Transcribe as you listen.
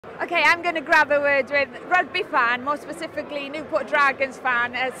Okay, I'm going to grab a word with rugby fan, more specifically Newport Dragons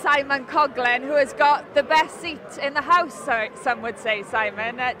fan, Simon Coghlan, who has got the best seat in the house, so some would say.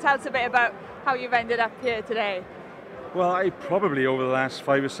 Simon, tell us a bit about how you've ended up here today. Well, probably over the last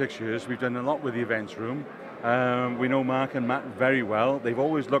 5 or 6 years, we've done a lot with the events room. We know Mark and Matt very well. They've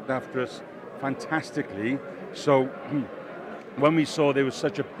always looked after us fantastically. So when we saw there was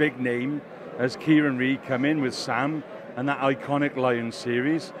such a big name as Kieran Reid come in with Sam and that iconic Lions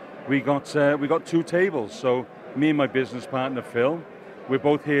series, we got 2 tables. So me and my business partner Phil, we're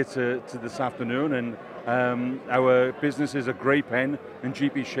both here to this afternoon, and our businesses are Grey Pen and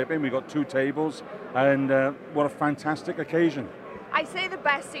GP Shipping. We've got 2 tables, and what a fantastic occasion. I say the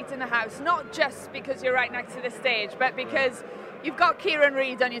best seat in the house, not just because you're right next to the stage, but because you've got Kieran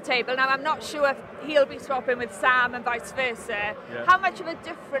Reid on your table. Now, I'm not sure if he'll be swapping with Sam and vice versa. Yeah. How much of a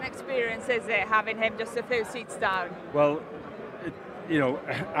different experience is it having him just a few seats down? Well, you know,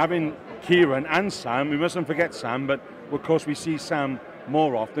 having Kieran and Sam, we mustn't forget Sam, but of course we see Sam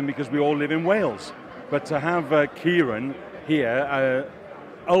more often because we all live in Wales. But to have Kieran here,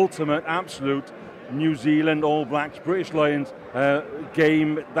 ultimate, absolute New Zealand All Blacks, British Lions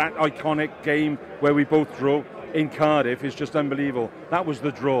game, that iconic game where we both drew in Cardiff, is just unbelievable. That was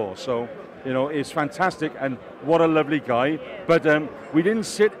the draw, so you know it's fantastic, and what a lovely guy. But we didn't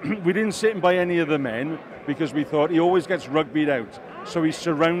sit and by any of the men because we thought he always gets rugbyed out. So he's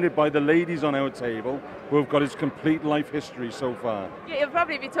surrounded by the ladies on our table who have got his complete life history so far. Yeah, you'll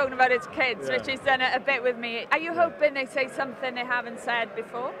probably be talking about his kids, which he's done a bit with me. Are you hoping they say something they haven't said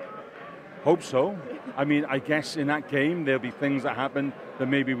before? Hope so. I mean, I guess in that game there'll be things that happen that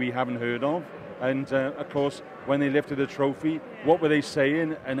maybe we haven't heard of. And of course, when they lifted the trophy, what were they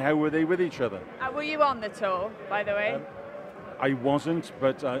saying and how were they with each other? Were you on the tour, by the way? I wasn't,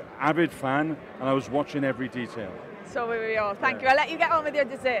 but avid fan, and I was watching every detail. So were we all. Thank you. I'll let you get on with your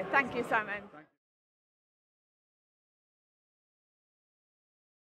dessert. Thank you, Simon.